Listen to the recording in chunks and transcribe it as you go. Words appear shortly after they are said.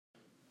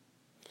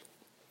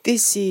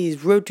This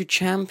is Road to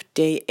Champ,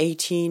 Day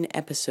 18,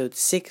 Episode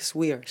 6.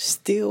 We are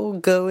still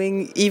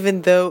going,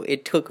 even though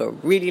it took a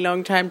really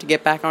long time to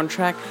get back on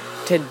track.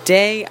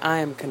 Today I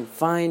am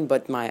confined,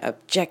 but my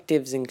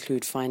objectives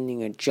include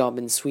finding a job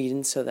in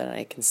Sweden so that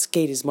I can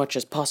skate as much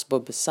as possible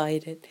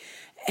beside it,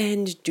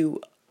 and do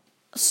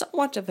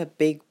somewhat of a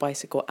big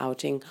bicycle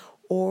outing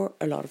or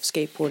a lot of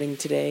skateboarding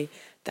today.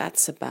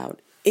 That's about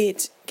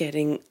it.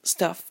 Getting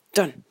stuff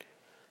done.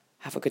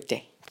 Have a good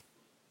day.